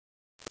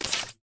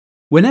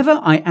Whenever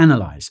I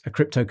analyze a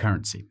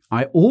cryptocurrency,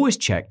 I always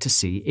check to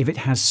see if it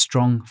has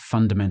strong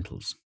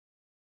fundamentals.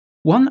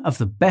 One of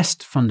the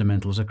best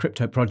fundamentals a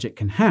crypto project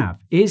can have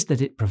is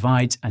that it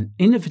provides an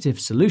innovative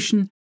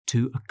solution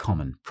to a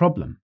common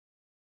problem.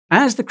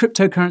 As the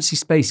cryptocurrency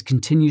space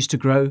continues to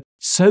grow,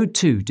 so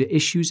too do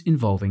issues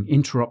involving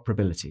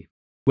interoperability.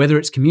 Whether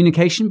it's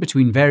communication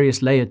between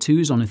various layer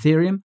 2s on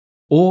Ethereum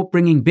or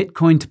bringing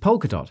Bitcoin to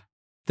Polkadot,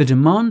 the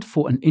demand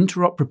for an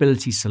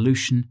interoperability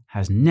solution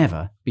has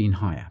never been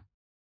higher.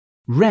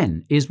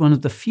 REN is one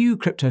of the few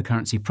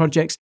cryptocurrency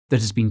projects that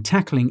has been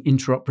tackling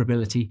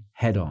interoperability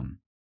head-on.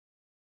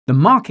 The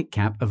market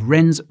cap of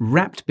REN's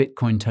wrapped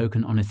Bitcoin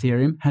token on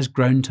Ethereum has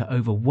grown to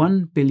over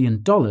 $1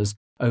 billion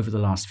over the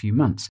last few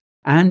months,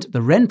 and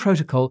the REN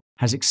protocol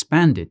has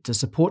expanded to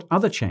support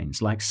other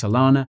chains like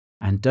Solana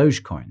and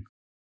Dogecoin.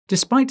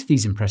 Despite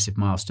these impressive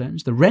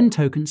milestones, the REN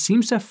token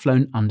seems to have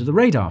flown under the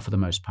radar for the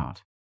most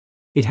part.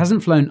 It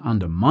hasn't flown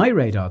under my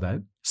radar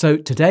though, so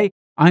today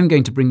I'm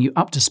going to bring you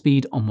up to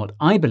speed on what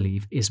I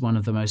believe is one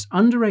of the most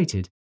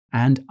underrated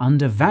and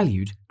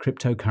undervalued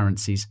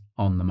cryptocurrencies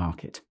on the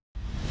market.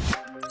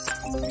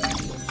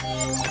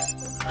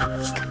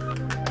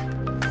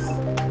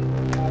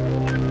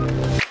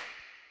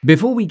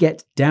 Before we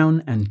get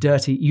down and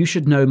dirty, you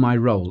should know my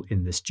role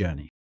in this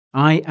journey.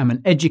 I am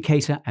an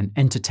educator and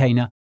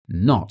entertainer,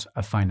 not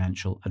a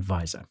financial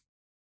advisor.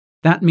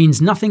 That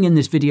means nothing in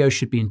this video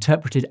should be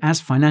interpreted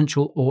as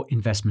financial or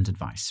investment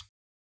advice.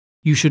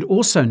 You should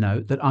also know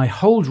that I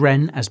hold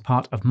REN as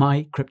part of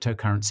my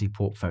cryptocurrency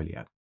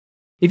portfolio.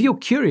 If you're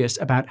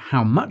curious about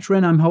how much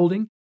REN I'm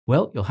holding,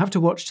 well, you'll have to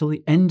watch till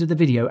the end of the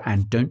video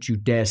and don't you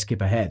dare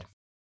skip ahead.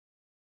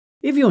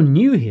 If you're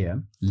new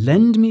here,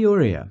 lend me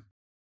your ear.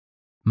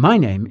 My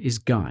name is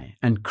Guy,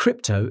 and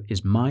crypto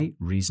is my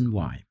reason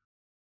why.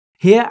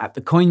 Here at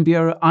the Coin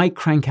Bureau, I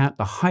crank out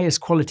the highest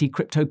quality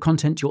crypto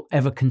content you'll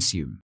ever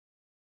consume.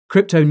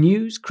 Crypto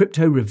news,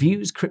 crypto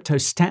reviews, crypto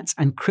stats,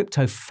 and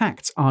crypto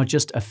facts are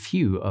just a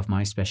few of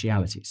my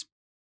specialities.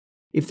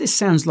 If this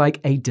sounds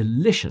like a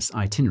delicious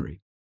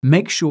itinerary,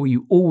 make sure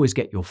you always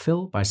get your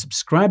fill by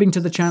subscribing to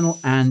the channel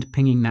and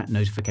pinging that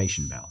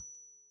notification bell.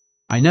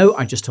 I know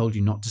I just told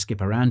you not to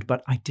skip around,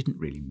 but I didn't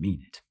really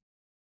mean it.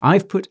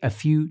 I've put a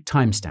few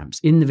timestamps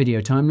in the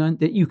video timeline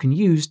that you can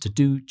use to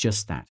do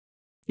just that.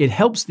 It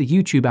helps the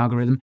YouTube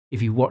algorithm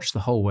if you watch the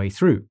whole way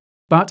through,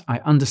 but I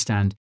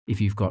understand if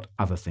you've got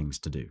other things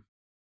to do.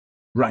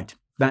 Right,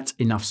 that's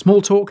enough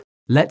small talk.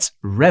 Let's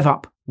rev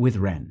up with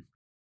REN.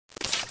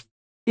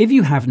 If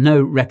you have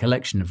no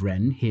recollection of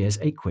REN, here's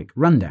a quick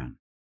rundown.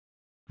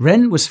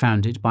 REN was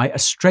founded by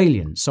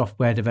Australian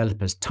software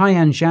developers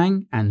Taiyan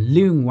Zhang and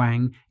Loong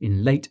Wang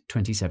in late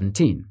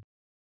 2017.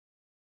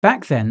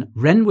 Back then,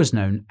 REN was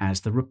known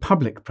as the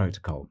Republic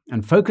Protocol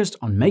and focused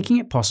on making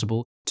it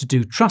possible to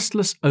do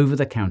trustless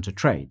over-the-counter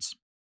trades.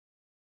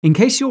 In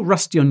case you're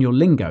rusty on your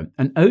lingo,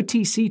 an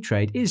OTC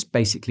trade is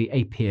basically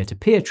a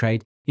peer-to-peer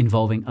trade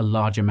involving a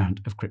large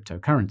amount of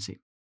cryptocurrency.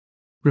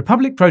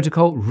 Republic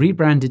Protocol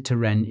rebranded to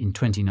REN in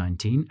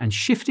 2019 and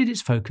shifted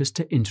its focus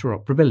to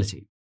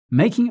interoperability,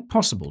 making it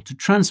possible to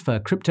transfer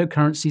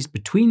cryptocurrencies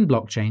between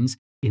blockchains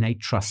in a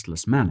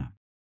trustless manner.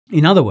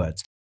 In other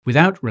words,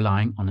 without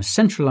relying on a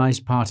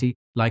centralized party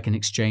like an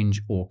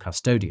exchange or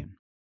custodian.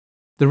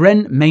 The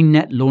REN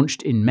mainnet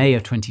launched in May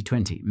of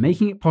 2020,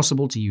 making it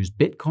possible to use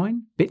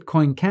Bitcoin,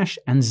 Bitcoin Cash,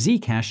 and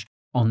Zcash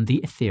on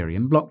the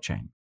Ethereum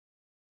blockchain.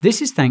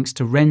 This is thanks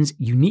to REN's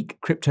unique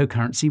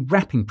cryptocurrency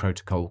wrapping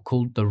protocol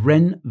called the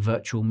REN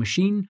Virtual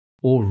Machine,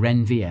 or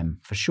RenVM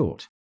for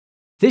short.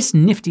 This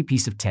nifty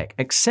piece of tech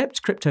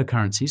accepts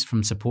cryptocurrencies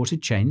from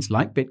supported chains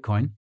like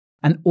Bitcoin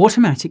and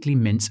automatically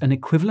mints an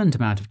equivalent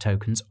amount of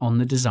tokens on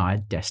the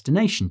desired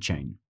destination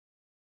chain.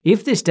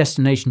 If this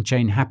destination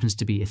chain happens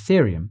to be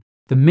Ethereum,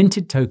 the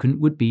minted token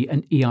would be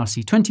an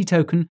ERC20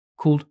 token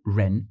called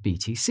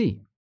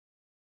RenBTC.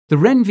 The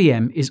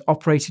RenVM is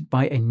operated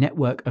by a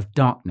network of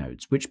dark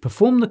nodes which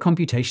perform the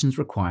computations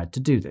required to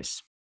do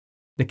this.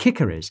 The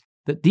kicker is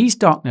that these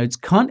dark nodes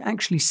can't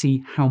actually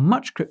see how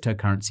much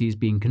cryptocurrency is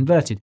being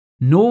converted,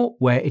 nor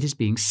where it is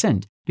being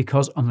sent,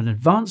 because of an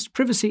advanced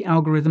privacy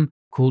algorithm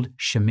called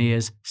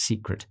Shamir's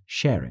secret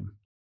sharing.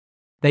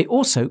 They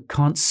also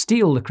can't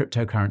steal the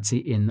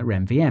cryptocurrency in the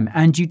RenVM,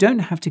 and you don't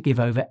have to give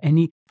over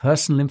any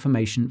personal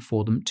information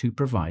for them to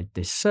provide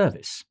this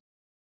service.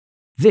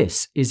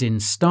 This is in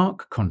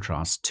stark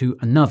contrast to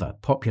another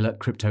popular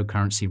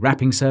cryptocurrency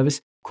wrapping service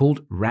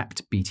called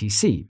Wrapped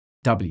BTC,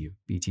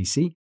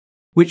 WBTC,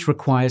 which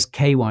requires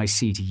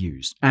KYC to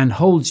use and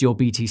holds your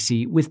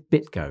BTC with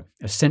BitGo,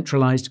 a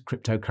centralized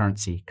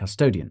cryptocurrency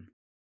custodian.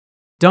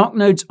 Dark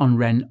nodes on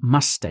REN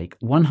must stake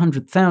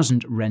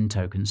 100,000 REN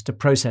tokens to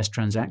process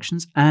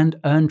transactions and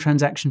earn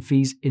transaction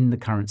fees in the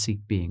currency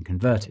being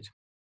converted.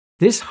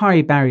 This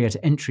high barrier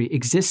to entry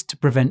exists to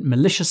prevent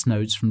malicious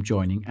nodes from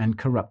joining and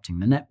corrupting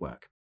the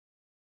network.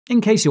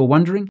 In case you're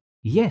wondering,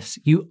 yes,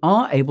 you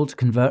are able to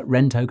convert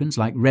REN tokens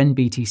like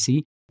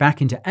RenBTC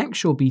back into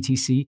actual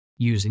BTC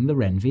using the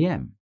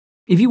RenVM.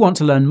 If you want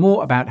to learn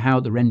more about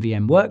how the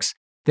RenVM works,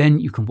 then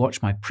you can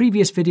watch my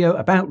previous video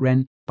about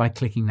REN by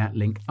clicking that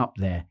link up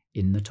there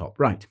in the top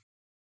right.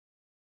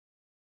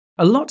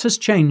 A lot has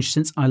changed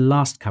since I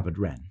last covered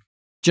Ren.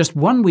 Just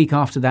 1 week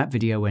after that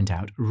video went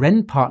out,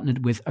 Ren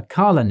partnered with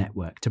Acala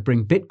Network to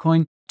bring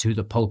Bitcoin to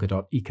the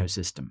Polkadot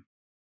ecosystem.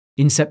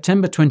 In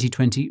September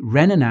 2020,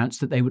 Ren announced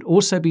that they would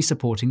also be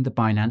supporting the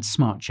Binance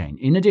Smart Chain,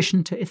 in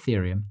addition to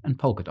Ethereum and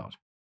Polkadot.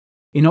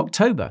 In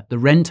October, the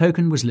Ren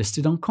token was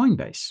listed on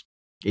Coinbase.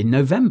 In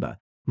November,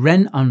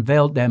 Ren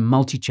unveiled their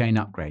multi-chain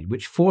upgrade,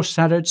 which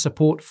foreshadowed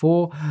support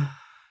for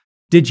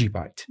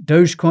Digibyte,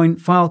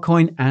 Dogecoin,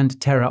 Filecoin, and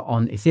Terra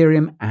on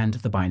Ethereum and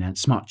the Binance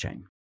Smart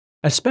Chain.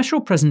 A special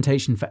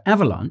presentation for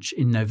Avalanche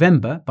in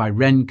November by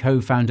Ren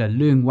co-founder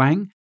Loong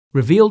Wang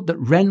revealed that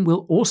Ren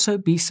will also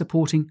be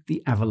supporting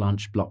the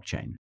Avalanche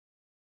blockchain.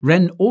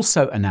 Ren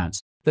also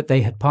announced that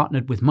they had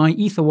partnered with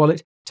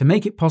MyEtherWallet to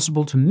make it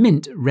possible to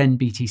mint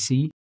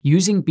RenBTC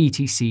using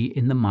BTC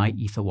in the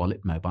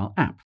MyEtherWallet mobile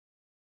app.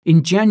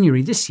 In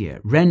January this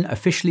year, Ren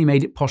officially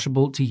made it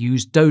possible to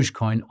use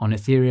Dogecoin on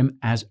Ethereum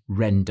as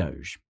Ren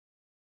Doge.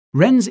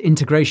 Ren's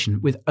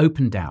integration with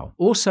OpenDAO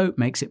also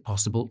makes it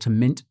possible to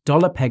mint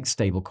dollar-pegged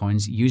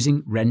stablecoins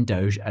using Ren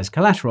Doge as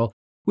collateral,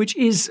 which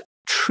is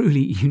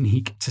truly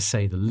unique to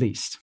say the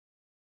least.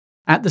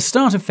 At the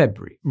start of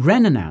February,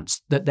 Ren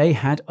announced that they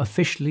had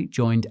officially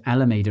joined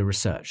Alameda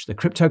Research, the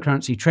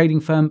cryptocurrency trading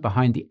firm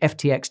behind the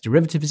FTX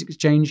derivatives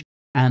exchange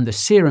and the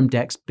Serum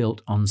DEX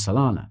built on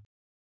Solana.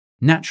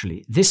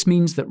 Naturally, this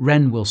means that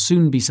Ren will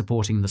soon be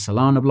supporting the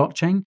Solana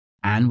blockchain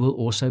and will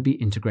also be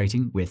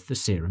integrating with the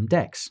Serum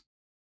DEX.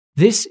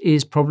 This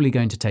is probably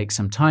going to take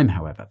some time,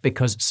 however,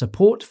 because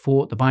support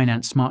for the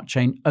Binance Smart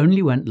Chain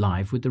only went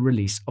live with the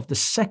release of the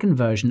second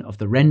version of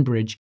the Ren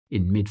bridge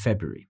in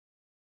mid-February.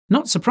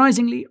 Not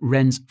surprisingly,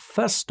 Ren's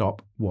first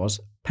stop was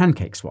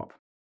PancakeSwap.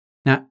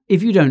 Now,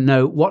 if you don't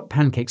know what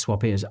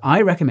PancakeSwap is,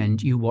 I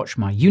recommend you watch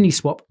my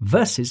Uniswap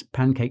versus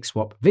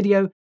PancakeSwap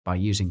video by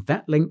using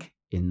that link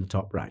in the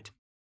top right.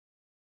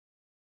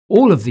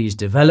 All of these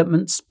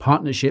developments,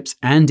 partnerships,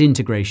 and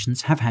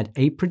integrations have had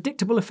a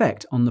predictable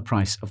effect on the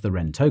price of the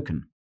Ren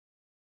token.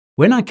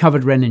 When I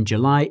covered Ren in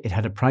July, it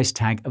had a price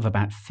tag of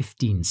about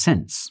 15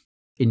 cents.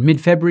 In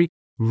mid-February,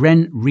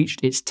 Ren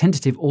reached its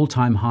tentative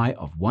all-time high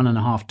of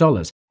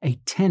 $1.50, a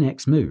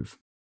 10x move.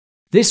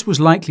 This was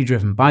likely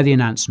driven by the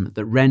announcement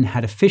that Ren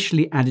had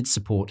officially added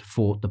support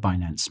for the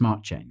Binance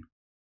Smart Chain.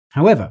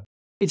 However,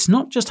 it's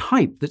not just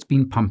hype that's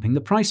been pumping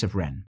the price of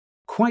Ren.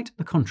 Quite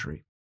the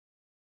contrary.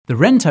 The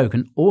Ren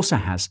token also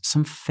has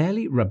some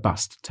fairly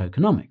robust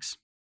tokenomics.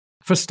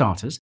 For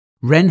starters,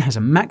 Ren has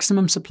a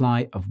maximum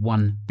supply of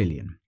 1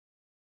 billion.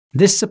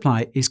 This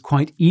supply is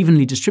quite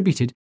evenly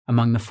distributed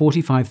among the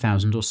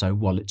 45,000 or so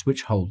wallets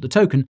which hold the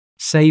token,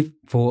 save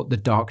for the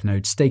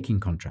Darknode staking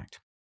contract.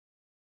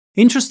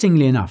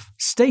 Interestingly enough,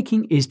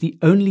 staking is the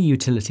only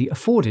utility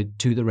afforded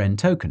to the Ren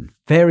token,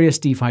 various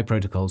DeFi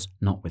protocols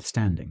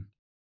notwithstanding.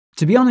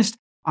 To be honest,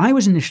 I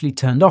was initially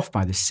turned off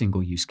by this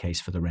single use case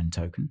for the Ren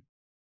token.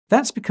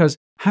 That's because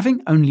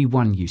having only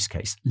one use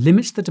case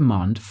limits the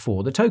demand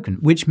for the token,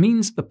 which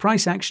means the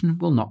price action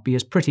will not be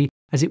as pretty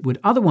as it would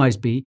otherwise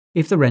be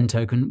if the Ren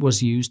token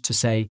was used to,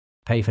 say,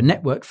 pay for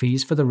network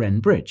fees for the Ren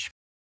bridge.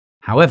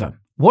 However,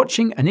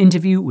 watching an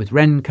interview with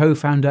Ren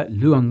co-founder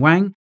Loong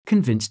Wang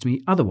convinced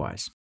me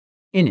otherwise.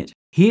 In it,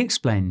 he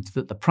explained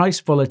that the price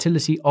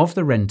volatility of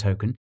the Ren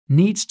token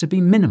needs to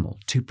be minimal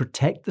to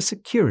protect the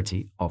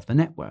security of the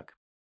network.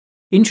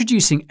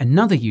 Introducing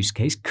another use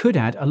case could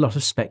add a lot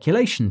of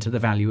speculation to the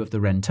value of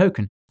the Ren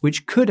token,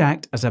 which could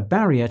act as a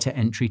barrier to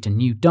entry to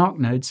new dark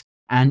nodes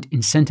and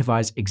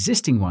incentivize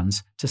existing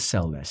ones to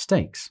sell their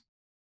stakes.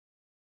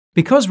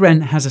 Because Ren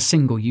has a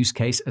single use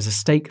case as a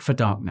stake for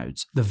dark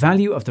nodes, the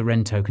value of the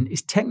Ren token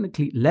is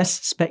technically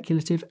less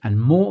speculative and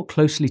more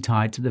closely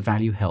tied to the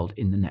value held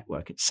in the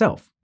network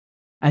itself.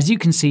 As you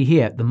can see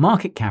here, the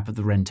market cap of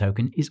the Ren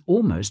token is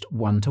almost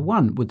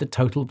 1-to-1 with the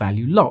total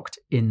value locked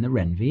in the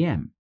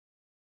RenVM.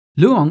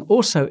 Loong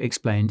also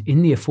explained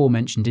in the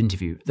aforementioned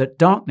interview that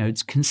dark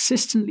nodes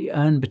consistently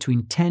earn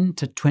between 10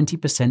 to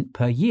 20%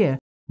 per year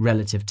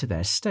relative to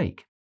their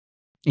stake.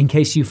 In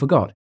case you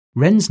forgot,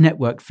 Ren's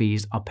network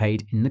fees are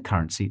paid in the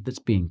currency that's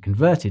being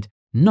converted,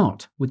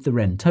 not with the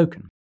Ren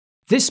token.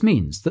 This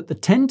means that the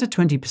 10 to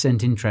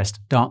 20% interest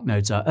dark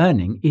nodes are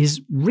earning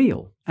is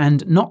real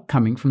and not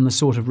coming from the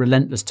sort of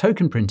relentless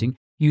token printing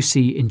you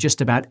see in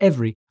just about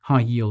every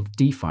high-yield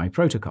DeFi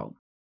protocol.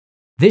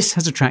 This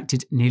has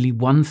attracted nearly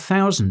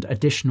 1,000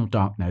 additional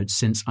dark nodes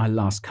since I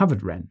last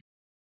covered Ren.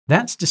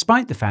 That's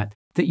despite the fact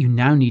that you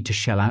now need to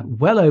shell out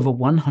well over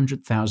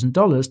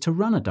 $100,000 to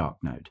run a dark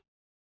node.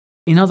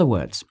 In other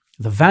words,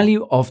 the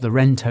value of the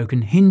Ren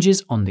token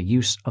hinges on the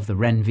use of the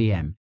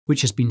RenVM,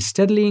 which has been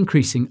steadily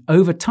increasing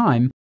over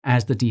time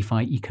as the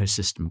DeFi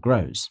ecosystem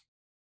grows.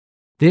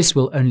 This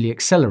will only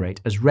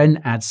accelerate as Ren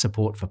adds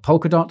support for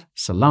Polkadot,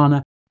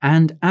 Solana,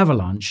 and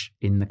Avalanche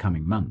in the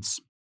coming months.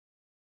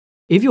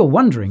 If you're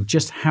wondering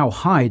just how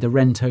high the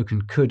Ren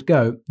token could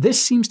go,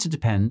 this seems to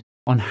depend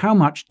on how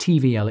much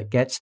TVL it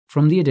gets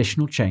from the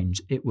additional chains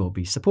it will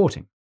be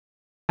supporting.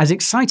 As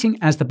exciting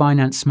as the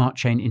Binance Smart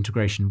Chain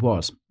integration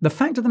was, the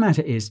fact of the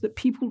matter is that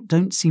people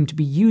don't seem to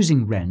be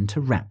using REN to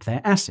wrap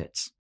their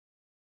assets.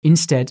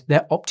 Instead,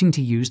 they're opting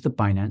to use the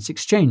Binance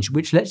exchange,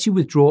 which lets you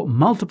withdraw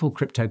multiple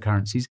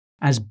cryptocurrencies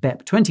as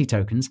BEP20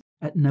 tokens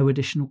at no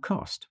additional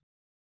cost.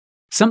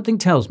 Something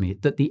tells me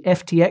that the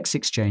FTX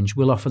exchange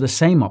will offer the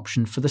same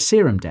option for the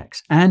Serum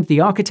DEX, and the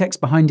architects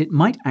behind it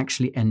might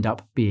actually end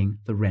up being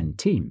the REN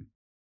team.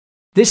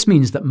 This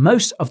means that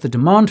most of the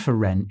demand for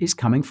REN is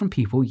coming from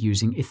people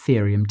using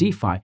Ethereum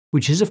DeFi,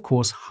 which is of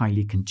course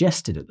highly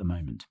congested at the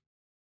moment.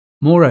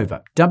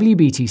 Moreover,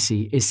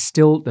 WBTC is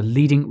still the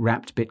leading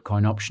wrapped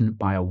Bitcoin option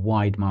by a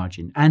wide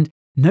margin, and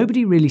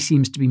nobody really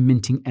seems to be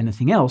minting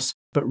anything else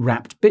but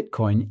wrapped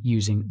Bitcoin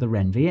using the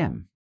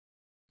RenVM.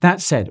 That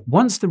said,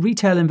 once the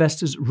retail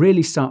investors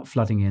really start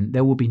flooding in,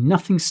 there will be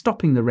nothing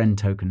stopping the REN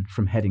token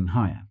from heading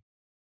higher.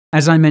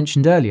 As I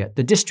mentioned earlier,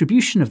 the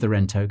distribution of the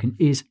REN token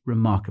is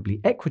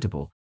remarkably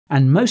equitable,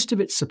 and most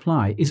of its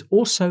supply is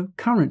also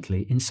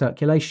currently in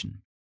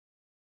circulation.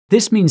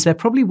 This means there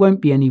probably won't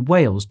be any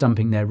whales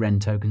dumping their REN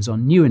tokens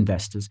on new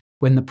investors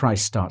when the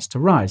price starts to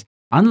rise,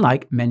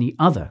 unlike many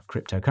other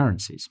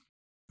cryptocurrencies.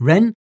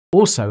 REN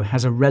also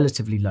has a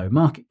relatively low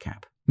market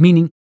cap,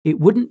 meaning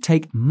it wouldn't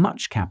take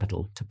much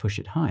capital to push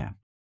it higher.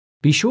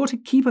 Be sure to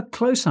keep a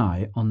close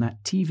eye on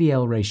that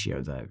TVL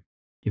ratio though.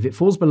 If it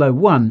falls below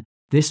 1,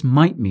 this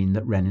might mean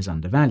that REN is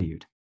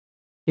undervalued.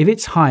 If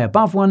it's high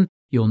above 1,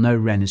 you'll know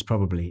REN is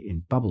probably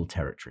in bubble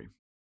territory.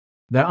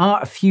 There are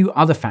a few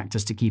other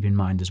factors to keep in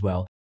mind as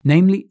well,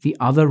 namely the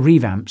other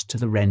revamps to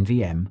the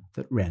RenVM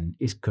that REN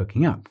is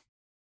cooking up.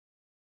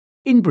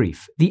 In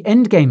brief, the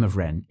endgame of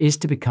REN is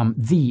to become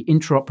the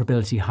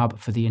interoperability hub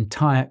for the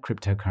entire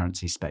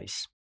cryptocurrency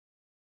space.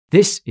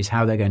 This is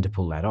how they're going to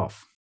pull that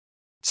off.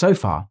 So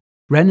far,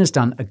 REN has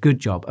done a good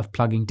job of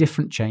plugging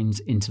different chains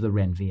into the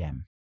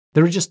RenVM.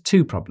 There are just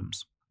two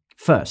problems.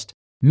 First,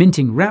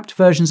 minting wrapped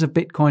versions of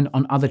Bitcoin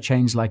on other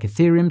chains like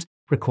Ethereum's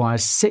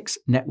requires 6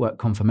 network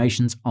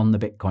confirmations on the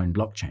Bitcoin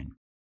blockchain.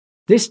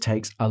 This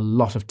takes a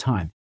lot of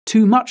time,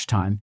 too much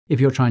time if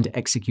you're trying to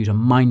execute a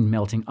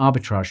mind-melting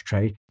arbitrage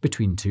trade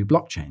between two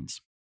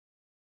blockchains.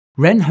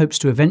 REN hopes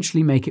to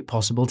eventually make it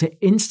possible to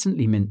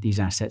instantly mint these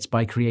assets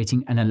by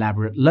creating an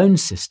elaborate loan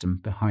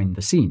system behind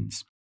the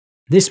scenes.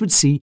 This would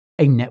see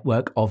a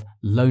network of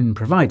loan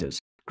providers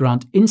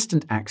grant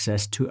instant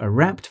access to a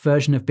wrapped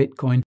version of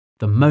Bitcoin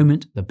the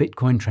moment the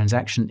Bitcoin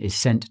transaction is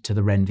sent to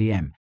the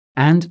RenVM,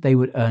 and they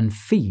would earn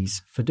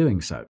fees for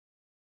doing so.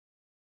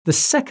 The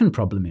second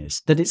problem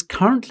is that it's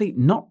currently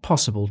not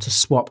possible to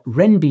swap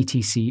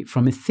RenBTC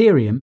from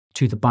Ethereum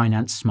to the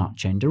Binance Smart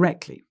Chain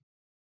directly.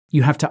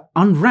 You have to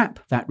unwrap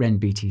that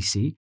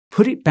RenBTC,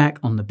 put it back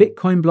on the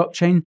Bitcoin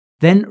blockchain,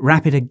 then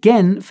wrap it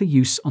again for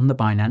use on the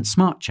Binance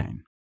Smart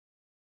Chain.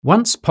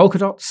 Once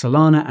Polkadot,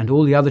 Solana, and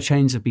all the other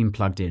chains have been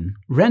plugged in,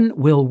 REN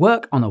will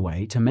work on a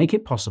way to make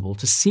it possible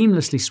to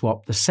seamlessly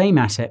swap the same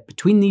asset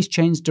between these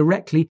chains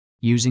directly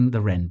using the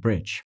REN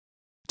bridge.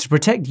 To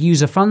protect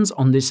user funds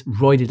on this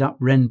roided-up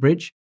REN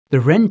bridge, the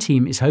REN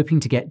team is hoping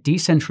to get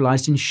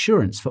decentralized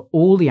insurance for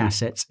all the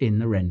assets in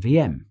the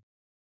RenVM.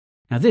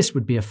 Now this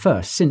would be a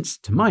first since,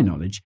 to my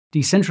knowledge,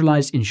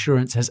 decentralized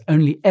insurance has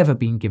only ever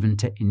been given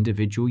to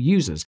individual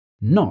users,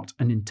 not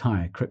an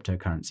entire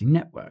cryptocurrency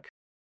network.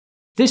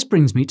 This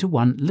brings me to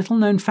one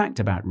little-known fact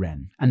about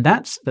REN, and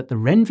that's that the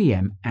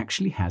RenVM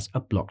actually has a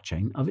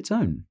blockchain of its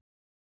own.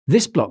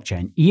 This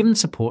blockchain even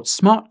supports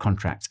smart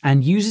contracts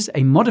and uses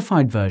a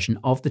modified version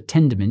of the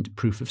Tendermint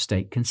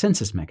proof-of-stake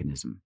consensus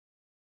mechanism.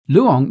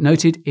 Loong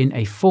noted in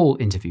a fall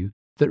interview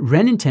that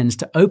REN intends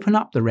to open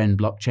up the REN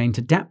blockchain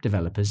to dApp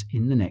developers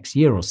in the next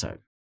year or so.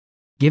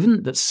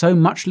 Given that so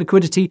much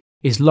liquidity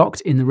is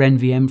locked in the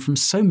RenVM from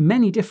so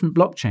many different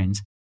blockchains,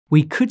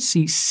 we could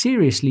see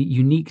seriously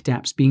unique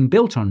dApps being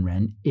built on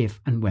REN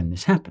if and when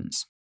this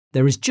happens.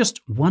 There is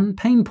just one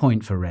pain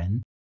point for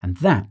REN, and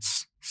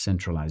that's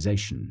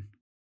centralization.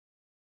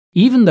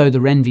 Even though the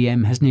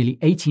RenVM has nearly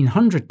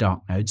 1,800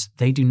 dark nodes,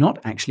 they do not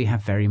actually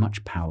have very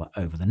much power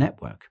over the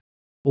network.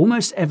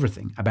 Almost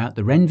everything about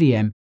the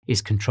RenVM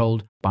is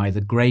controlled by the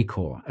Grey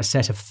Core, a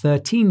set of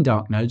 13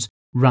 dark nodes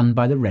run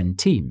by the REN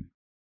team.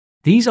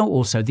 These are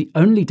also the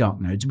only dark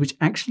nodes which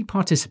actually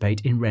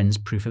participate in REN's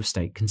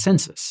proof-of-stake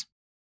consensus.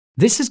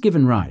 This has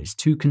given rise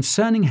to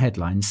concerning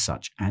headlines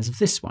such as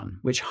this one,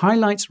 which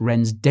highlights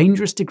REN's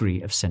dangerous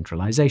degree of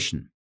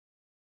centralization.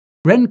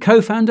 REN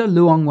co-founder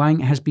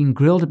Wang has been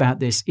grilled about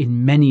this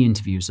in many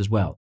interviews as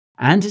well,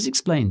 and has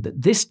explained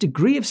that this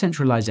degree of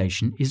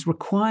centralization is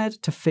required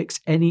to fix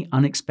any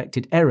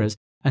unexpected errors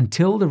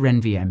until the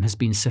RenVM has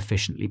been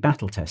sufficiently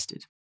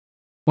battle-tested.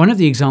 One of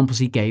the examples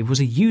he gave was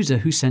a user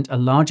who sent a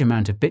large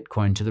amount of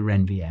Bitcoin to the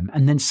RenVM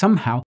and then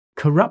somehow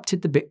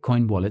corrupted the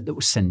Bitcoin wallet that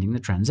was sending the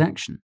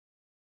transaction.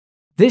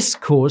 This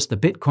caused the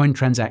Bitcoin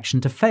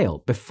transaction to fail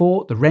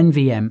before the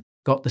RenVM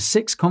got the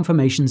 6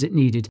 confirmations it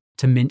needed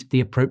to mint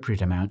the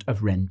appropriate amount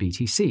of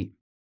RenBTC.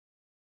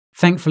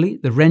 Thankfully,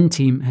 the REN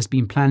team has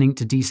been planning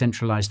to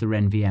decentralize the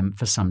RenVM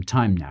for some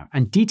time now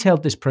and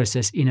detailed this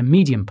process in a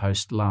Medium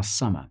post last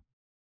summer.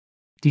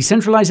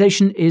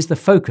 Decentralization is the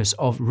focus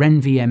of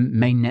RenVM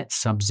mainnet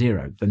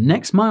Sub-Zero, the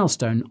next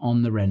milestone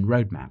on the Ren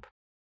Roadmap.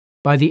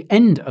 By the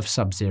end of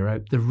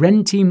Sub-Zero, the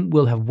Ren team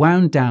will have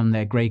wound down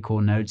their grey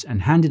core nodes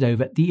and handed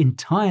over the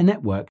entire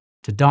network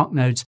to dark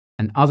nodes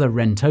and other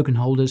Ren token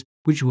holders,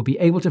 which will be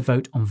able to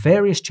vote on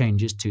various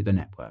changes to the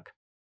network.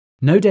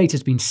 No date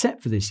has been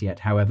set for this yet,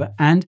 however,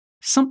 and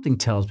something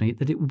tells me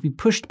that it will be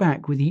pushed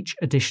back with each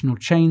additional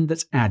chain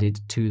that's added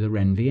to the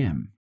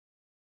RenVM.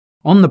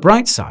 On the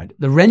bright side,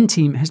 the Ren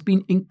team has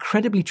been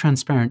incredibly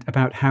transparent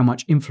about how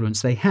much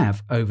influence they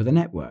have over the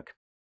network.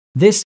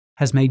 This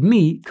has made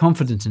me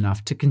confident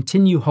enough to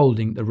continue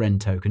holding the Ren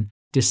token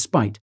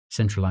despite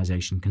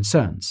centralization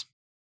concerns.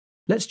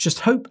 Let's just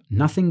hope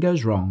nothing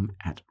goes wrong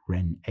at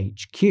Ren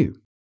HQ.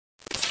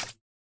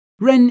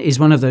 Ren is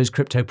one of those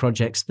crypto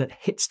projects that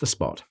hits the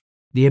spot.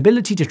 The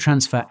ability to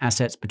transfer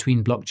assets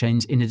between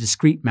blockchains in a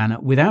discrete manner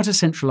without a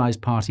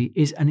centralized party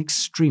is an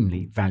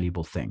extremely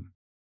valuable thing.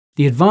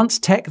 The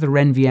advanced tech the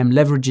RenVM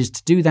leverages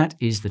to do that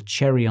is the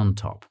cherry on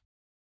top.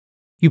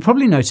 You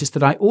probably noticed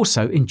that I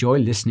also enjoy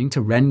listening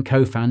to Ren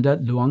co-founder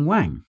Loong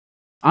Wang.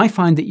 I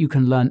find that you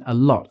can learn a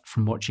lot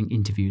from watching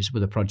interviews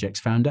with a project's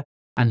founder,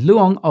 and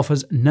Loong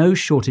offers no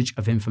shortage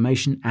of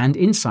information and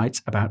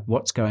insights about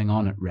what's going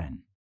on at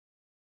Ren.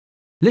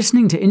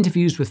 Listening to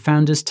interviews with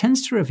founders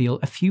tends to reveal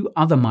a few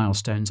other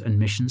milestones and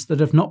missions that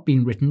have not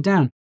been written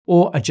down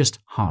or are just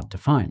hard to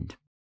find.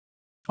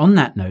 On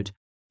that note,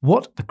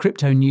 what the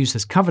crypto news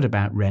has covered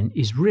about Ren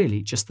is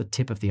really just the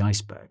tip of the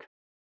iceberg.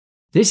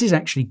 This is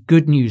actually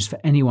good news for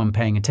anyone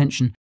paying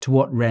attention to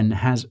what Ren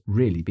has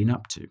really been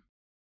up to.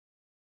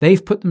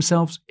 They've put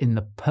themselves in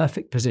the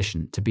perfect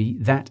position to be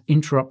that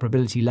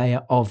interoperability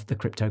layer of the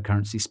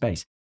cryptocurrency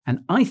space, and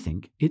I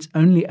think it's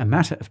only a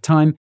matter of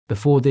time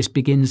before this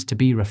begins to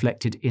be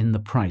reflected in the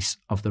price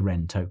of the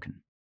Ren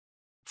token.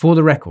 For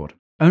the record,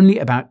 only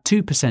about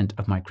 2%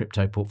 of my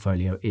crypto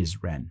portfolio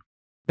is Ren.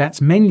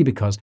 That's mainly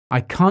because I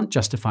can't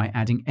justify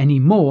adding any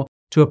more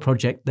to a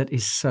project that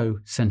is so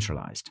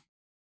centralized.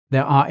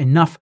 There are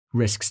enough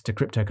risks to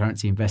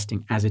cryptocurrency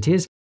investing as it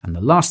is, and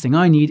the last thing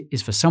I need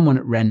is for someone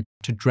at Ren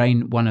to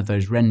drain one of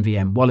those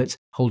RenVM wallets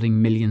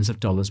holding millions of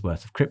dollars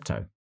worth of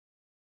crypto.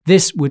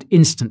 This would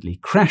instantly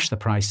crash the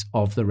price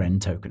of the Ren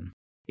token.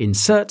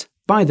 Insert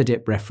buy the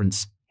dip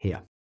reference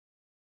here.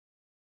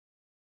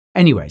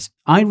 Anyways,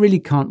 I really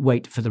can't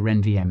wait for the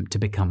RenVM to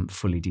become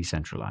fully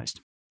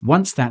decentralized.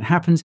 Once that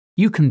happens,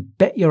 you can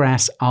bet your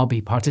ass I'll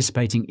be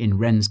participating in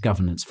Ren's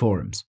governance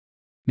forums.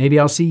 Maybe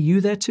I'll see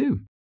you there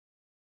too.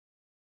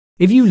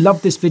 If you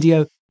loved this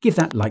video, give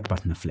that like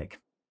button a flick.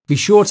 Be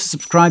sure to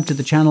subscribe to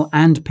the channel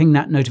and ping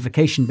that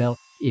notification bell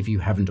if you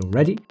haven't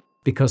already,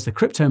 because the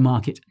crypto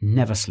market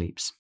never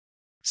sleeps.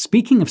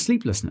 Speaking of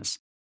sleeplessness,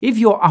 if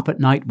you're up at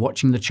night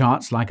watching the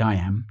charts like I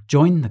am,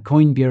 join the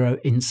Coin Bureau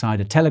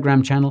Insider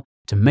Telegram channel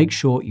to make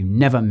sure you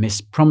never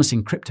miss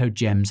promising crypto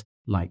gems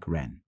like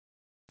Ren.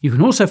 You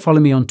can also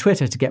follow me on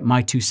Twitter to get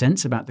my 2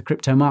 cents about the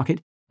crypto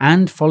market,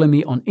 and follow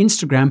me on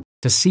Instagram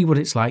to see what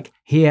it's like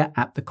here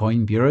at the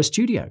Coin Bureau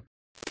studio.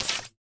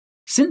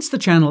 Since the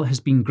channel has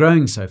been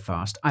growing so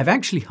fast, I've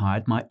actually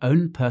hired my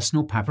own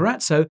personal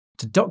paparazzo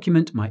to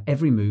document my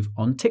every move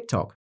on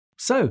TikTok.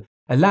 So,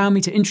 allow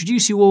me to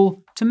introduce you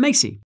all to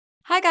Macy.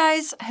 Hi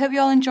guys, hope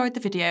you all enjoyed the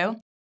video.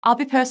 I'll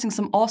be posting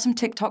some awesome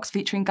TikToks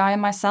featuring Guy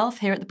and myself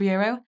here at the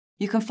Bureau.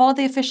 You can follow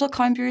the official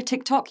Coin Bureau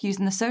TikTok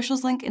using the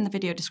socials link in the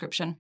video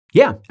description.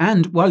 Yeah,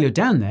 and while you're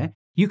down there,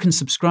 you can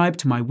subscribe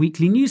to my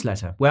weekly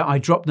newsletter where I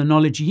drop the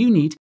knowledge you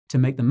need to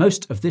make the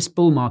most of this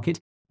bull market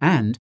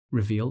and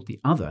reveal the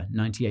other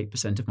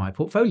 98% of my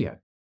portfolio.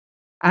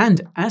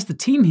 And as the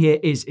team here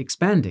is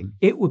expanding,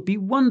 it would be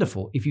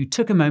wonderful if you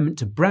took a moment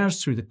to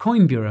browse through the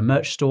Coin Bureau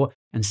merch store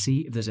and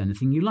see if there's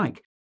anything you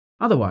like.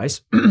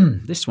 Otherwise,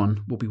 this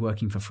one will be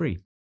working for free.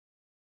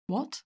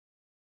 What?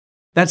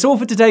 That's all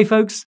for today,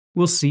 folks.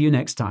 We'll see you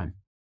next time.